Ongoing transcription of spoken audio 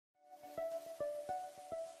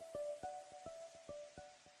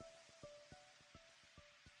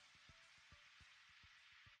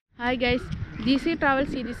Hi guys, GC Travel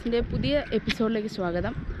Series പുതിയ എപ്പിസോഡിലേക്ക്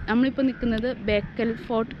സ്വാഗതം. നമ്മളിപ്പോൾ നിൽക്കുന്നത് ബേക്കൽ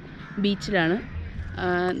ഫോർട്ട് ബീച്ചിലാണ്.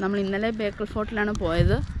 നമ്മൾ ഇന്നലെ ബേക്കൽ ഫോർട്ടിലാണ്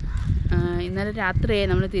പോയത്. ഇന്നലെ രാത്രിയായി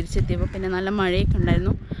നമ്മൾ തിരിച്ചെത്തിയപ്പോൾ പിന്നെ നല്ല മഴയൊക്കെ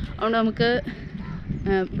ഉണ്ടായിരുന്നു. അതുകൊണ്ട് നമുക്ക്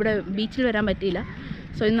ഇവിടെ ബീച്ചിൽ വരാൻ പറ്റിയില്ല.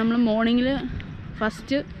 സോ ഇന്ന് നമ്മൾ മോർണിംഗിൽ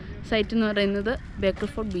ഫസ്റ്റ് സൈറ്റ് എന്ന് പറയുന്നത്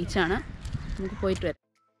ബേക്കൽ ഫോർട്ട് ബീച്ചാണ്. നമുക്ക് പോയിട്ട് വരാം.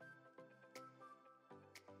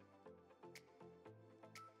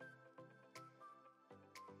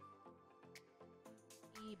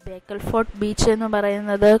 ബേക്കൽ ഫോർട്ട് ബീച്ച് എന്ന്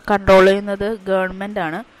പറയുന്നത് കൺട്രോൾ ചെയ്യുന്നത്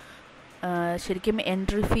ഗവൺമെൻറ്റാണ്. ശരിക്കും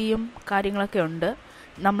എൻട്രി ഫീയും കാര്യങ്ങളൊക്കെ ഉണ്ട്.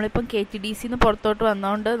 നമ്മളിപ്പം KTDCന്ന് പുറത്തോട്ട്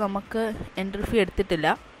വന്നതുകൊണ്ട് നമുക്ക് എൻട്രി ഫീ എടുത്തിട്ടില്ല.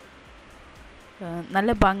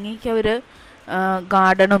 നല്ല ഭംഗിക്ക് അവർ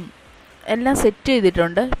ഗാർഡനും എല്ലാം സെറ്റ്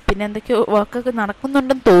ചെയ്തിട്ടുണ്ട്. പിന്നെ എന്തൊക്കെയോ വർക്കൊക്കെ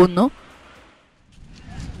നടക്കുന്നുണ്ടെന്ന് തോന്നുന്നു.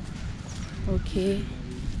 ഓക്കെ,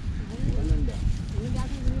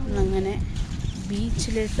 അങ്ങനെ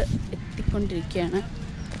ബീച്ചിലോട്ട് എത്തിക്കൊണ്ടിരിക്കുകയാണ്.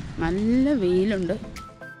 നല്ല വെയിലുണ്ട്.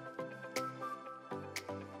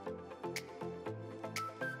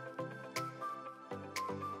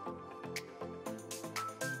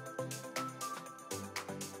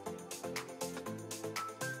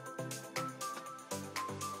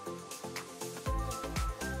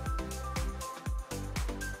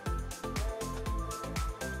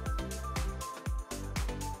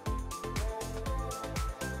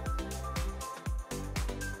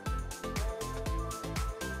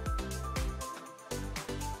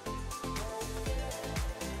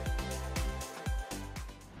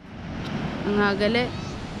 അങ്ങ് അകലെ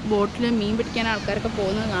ബോട്ടിൽ മീൻ പിടിക്കാൻ ആൾക്കാരൊക്കെ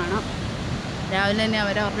പോകുന്നത് കാണാം. രാവിലെ തന്നെ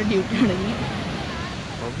അവരുടെ ഡ്യൂട്ടി തുടങ്ങി.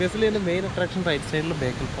 ഒബ്വിയസ്ലി എൻ്റെ മെയിൻ അട്രാക്ഷൻ റൈറ്റ് സൈഡിൽ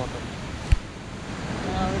ബേക്കൽ ഫോർട്ടാണ്.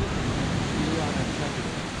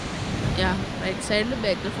 റൈറ്റ് സൈഡിൽ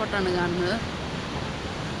ബേക്കൽ ഫോർട്ടാണ് കാണുന്നത്.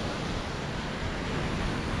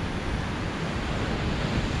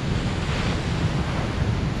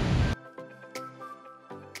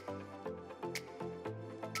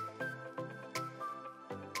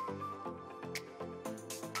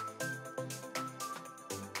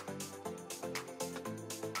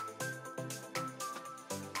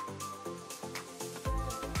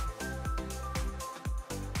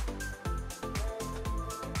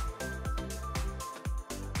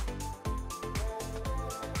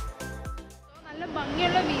 നല്ല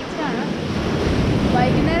ഭംഗിയുള്ള ബീച്ചാണ്.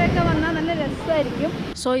 വൈകുന്നേരമൊക്കെ വന്നാൽ നല്ല രസമായിരിക്കും.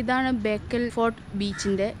 സോ ഇതാണ് ബേക്കൽ ഫോർട്ട്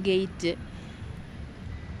ബീച്ചിൻ്റെ ഗേറ്റ്.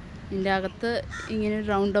 ഇതിൻ്റെ അകത്ത് ഇങ്ങനെ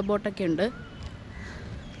റൗണ്ട് അബൌട്ടൊക്കെ ഉണ്ട്.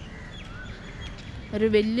 ഒരു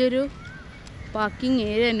വലിയൊരു പാർക്കിംഗ്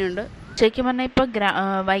ഏരിയ തന്നെ ഉണ്ട്. ശരിക്കും പറഞ്ഞാൽ ഇപ്പോൾ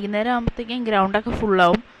വൈകുന്നേരം ആകുമ്പോഴത്തേക്കും ഗ്രൗണ്ടൊക്കെ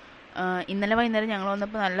ഫുള്ളാവും. ഇന്നലെ വൈകുന്നേരം ഞങ്ങൾ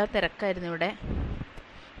വന്നപ്പോൾ നല്ല തിരക്കായിരുന്നു ഇവിടെ.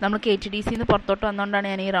 നമ്മൾ KTDCന്ന് പുറത്തോട്ട് വന്നുകൊണ്ടാണ്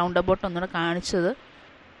ഞാൻ ഈ റൗണ്ട് അബൌട്ട് ഒന്നുകൂടെ കാണിച്ചത്.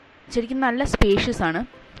 ശരിക്കും നല്ല സ്പേഷ്യസ് ആണ്.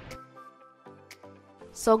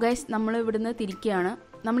 സോ ഗൈസ്, നമ്മൾ ഇവിടുന്ന് തിരിക്കുകയാണ്.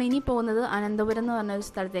 നമ്മൾ ഇനി പോകുന്നത് അനന്തപുരം എന്ന് പറഞ്ഞൊരു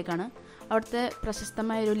സ്ഥലത്തേക്കാണ്. അവിടുത്തെ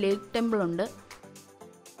പ്രശസ്തമായൊരു ലേക്ക് ടെമ്പിൾ ഉണ്ട്.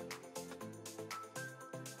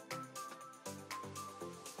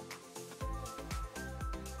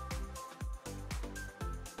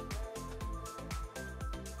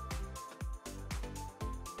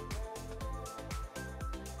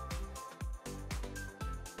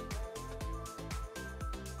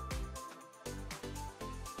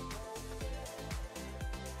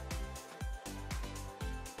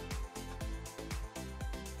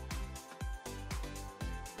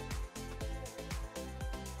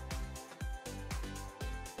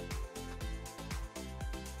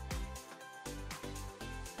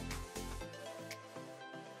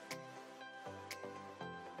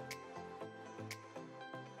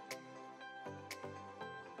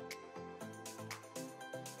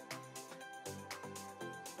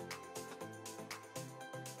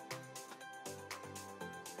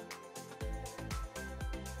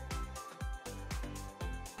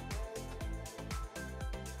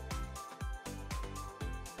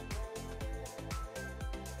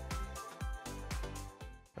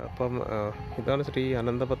 അപ്പം ഇതാണ് ശ്രീ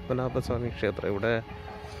അനന്തപത്മനാഭസ്വാമി ക്ഷേത്രം. ഇവിടെ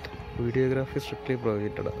വീഡിയോഗ്രാഫി സ്ട്രിക്ട്ലി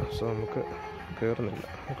പ്രൊഹിബിറ്റഡ്. സോ നമുക്ക് കയറുന്നില്ല,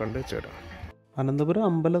 കണ്ടു വെച്ച് വരാം. അനന്തപുരം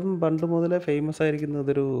അമ്പലം പണ്ട് മുതലേ ഫേമസ്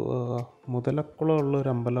ആയിരിക്കുന്നത് ഒരു മുതലക്കുളം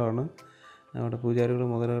ഉള്ളൊരു അമ്പലമാണ്. അവിടെ പൂജാരികൾ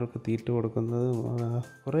മുതലകൾക്ക് തീറ്റ കൊടുക്കുന്നത്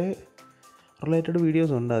കുറേ റിലേറ്റഡ്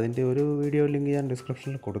വീഡിയോസ് ഉണ്ട്. അതിൻ്റെ ഒരു വീഡിയോ ലിങ്ക് ഞാൻ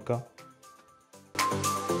ഡിസ്ക്രിപ്ഷനിൽ കൊടുക്കാം.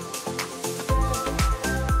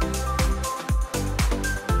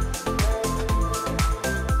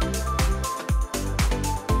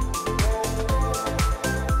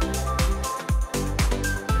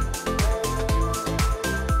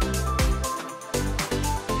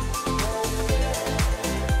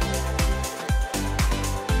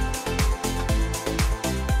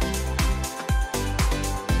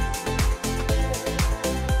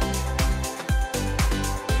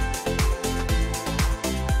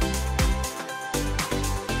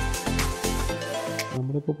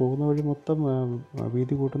 നമ്മളിപ്പോൾ പോകുന്ന വഴി മൊത്തം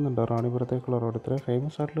വീതി കൂട്ടുന്നുണ്ട് റാണിപുരത്തേക്കുള്ള റോഡ്. ഇത്രയും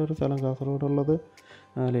ഫേമസ് ആയിട്ടുള്ളൊരു സ്ഥലം കാസർഗോഡുള്ളത്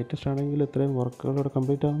ലേറ്റസ്റ്റ് ആണെങ്കിൽ ഇത്രയും വർക്കുകളോടെ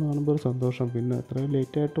കംപ്ലീറ്റ് ആകുന്ന കാണുമ്പോൾ ഒരു സന്തോഷം. പിന്നെ ഇത്രയും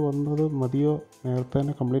ലേറ്റായിട്ട് വന്നത് മതിയോ, നേരത്തെ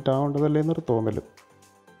തന്നെ കംപ്ലീറ്റ് ആവേണ്ടതല്ലേ എന്നൊരു തോന്നലും.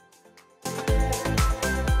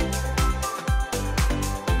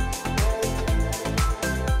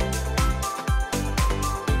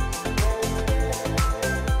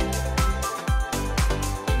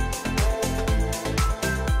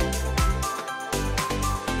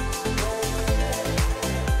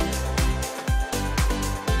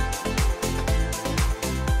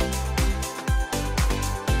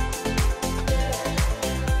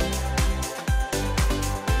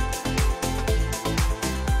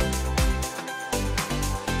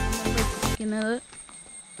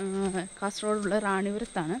 കാസർഗോഡുള്ള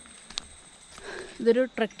റാണിപുരത്താണ്. ഇതൊരു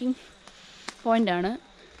ട്രക്കിംഗ് പോയിൻ്റാണ്.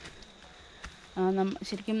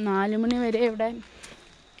 ശരിക്കും 4 മണി വരെ ഇവിടെ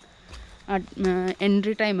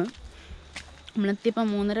എൻട്രി ടൈം. നമ്മളെത്തിയപ്പോൾ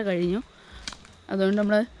 3:30 കഴിഞ്ഞു. അതുകൊണ്ട്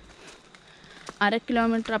നമ്മൾ 1/2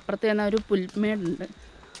 കിലോമീറ്റർ അപ്പുറത്ത് തന്നെ ഒരു പുൽമേടുണ്ട്.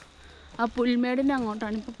 ആ പുൽമേടിൻ്റെ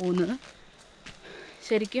അങ്ങോട്ടാണ് ഇപ്പോൾ പോകുന്നത്.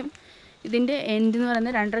 ശരിക്കും ഇതിൻ്റെ എൻഡ് എന്ന്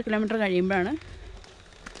പറയുന്നത് 2.5 കിലോമീറ്റർ കഴിയുമ്പോഴാണ്.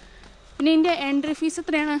 പിന്നെ ഇതിൻ്റെ എൻട്രി ഫീസ്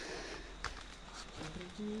എത്രയാണ്?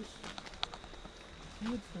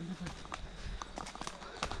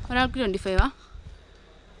 ഒരാൾക്ക് 25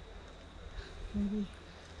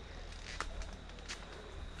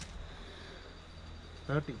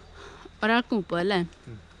 ഒരാൾക്ക് 30 അല്ലേ?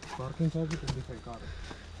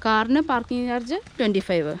 കാറിന് പാർക്കിംഗ് ചാർജ്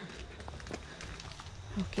 25.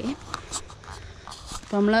 ഓക്കെ.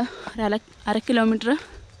 അപ്പോൾ നമ്മൾ 1/2 കിലോമീറ്റർ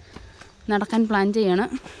നടക്കാൻ പ്ലാൻ ചെയ്യാണ്.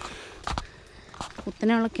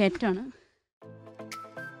 കുത്തനെയുള്ള കയറ്റമാണ്.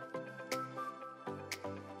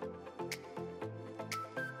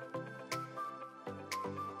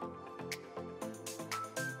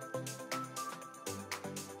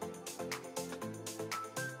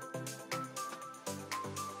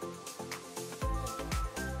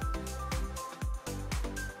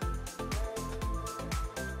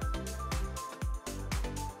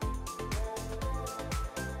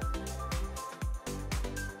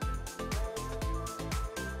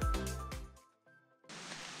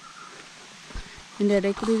 ഇതിൻ്റെ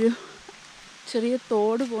ഇടയിൽ കൂടി ഒരു ചെറിയ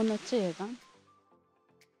തോട് പോകുന്ന ഒച്ച കേൾക്കാം.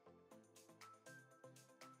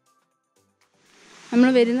 നമ്മൾ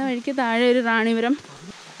വരുന്ന വഴിക്ക് താഴെ ഒരു റാണിപുരം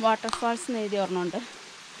വാട്ടർഫാൾസ് എന്ന് എഴുതി ഓർമ്മയുണ്ട്.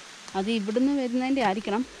 അത് ഇവിടുന്ന് വരുന്നതിൻ്റെ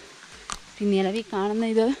ആയിരിക്കണം. പിന്നെ നിലവിൽ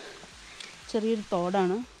കാണുന്ന ഇത് ചെറിയൊരു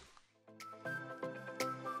തോടാണ്.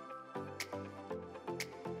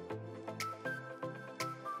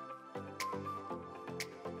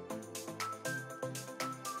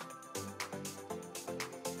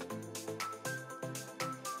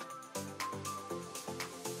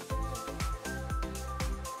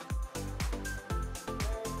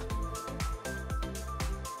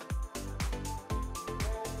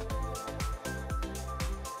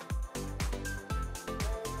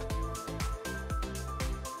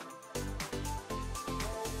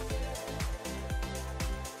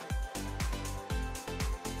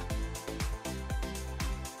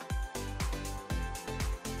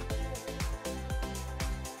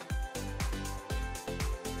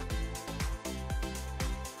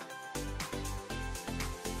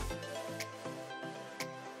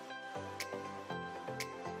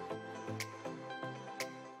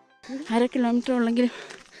 അര കിലോമീറ്റർ ഉള്ളെങ്കിൽ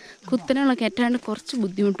കുത്തനെയുള്ള കയറ്റാണ്ട് കുറച്ച്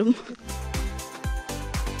ബുദ്ധിമുട്ടും.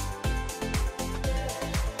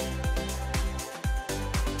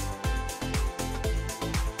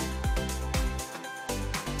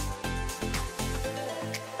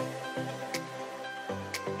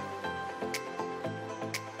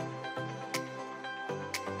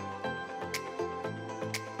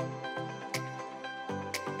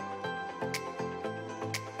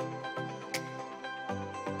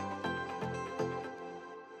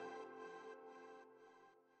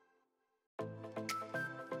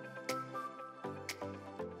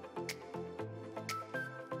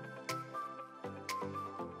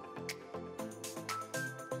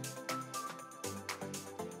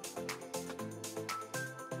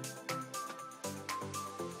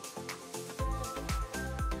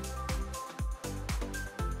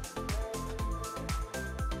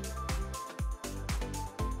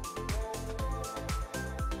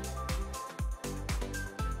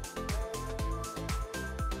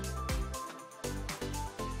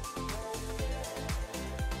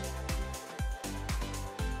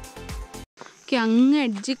 അങ്ങ്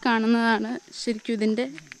എഡ്ജിൽ കാണുന്നതാണ് ശരിക്കും ഇതിൻ്റെ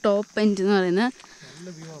ടോപ്പ് എൻഡ് എന്ന് പറയുന്നത്.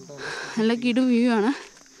 നല്ല കിടു വ്യൂ ആണ്.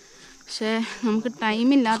 പക്ഷേ നമുക്ക്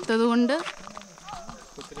ടൈമില്ലാത്തത് കൊണ്ട്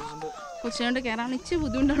കൊച്ചുകൊണ്ട് കയറാൻ ഇച്ചിരി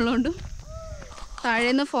ബുദ്ധിമുട്ടുള്ളതുകൊണ്ടും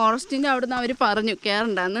താഴേന്ന് ഫോറസ്റ്റിൻ്റെ അവിടെ നിന്ന് അവർ പറഞ്ഞു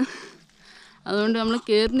കയറണ്ടെന്ന്. അതുകൊണ്ട് നമ്മൾ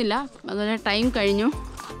കയറുന്നില്ല. അതുപോലെ ടൈം കഴിഞ്ഞു.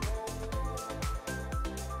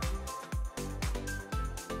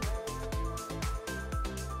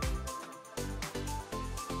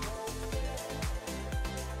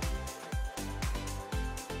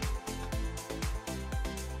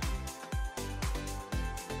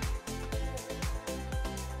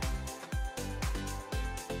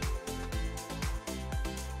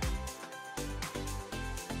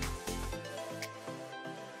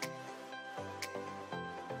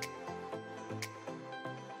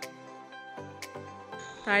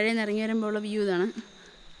 താഴെ നിന്ന് ഇറങ്ങി വരുമ്പോഴുള്ള വ്യൂ ഇതാണ്.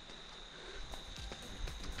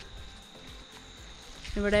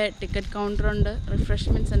 ഇവിടെ ടിക്കറ്റ് കൗണ്ടറുണ്ട്,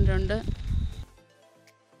 റിഫ്രഷ്മെൻറ്റ് സെൻ്റർ ഉണ്ട്.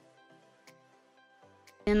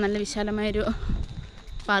 നല്ല വിശാലമായൊരു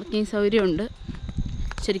പാർക്കിംഗ് സൗകര്യമുണ്ട്.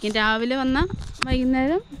 ശരിക്കും രാവിലെ വന്നാൽ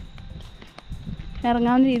വൈകുന്നേരം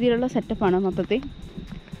ഇറങ്ങാവുന്ന രീതിയിലുള്ള സെറ്റപ്പാണ് മൊത്തത്തിൽ.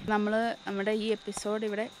 നമ്മൾ നമ്മുടെ ഈ എപ്പിസോഡ്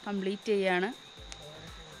ഇവിടെ കംപ്ലീറ്റ് ചെയ്യുകയാണ്.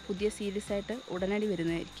 പുതിയ സീരീസായിട്ട് ഉടനടി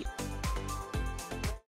വരുന്നതായിരിക്കും.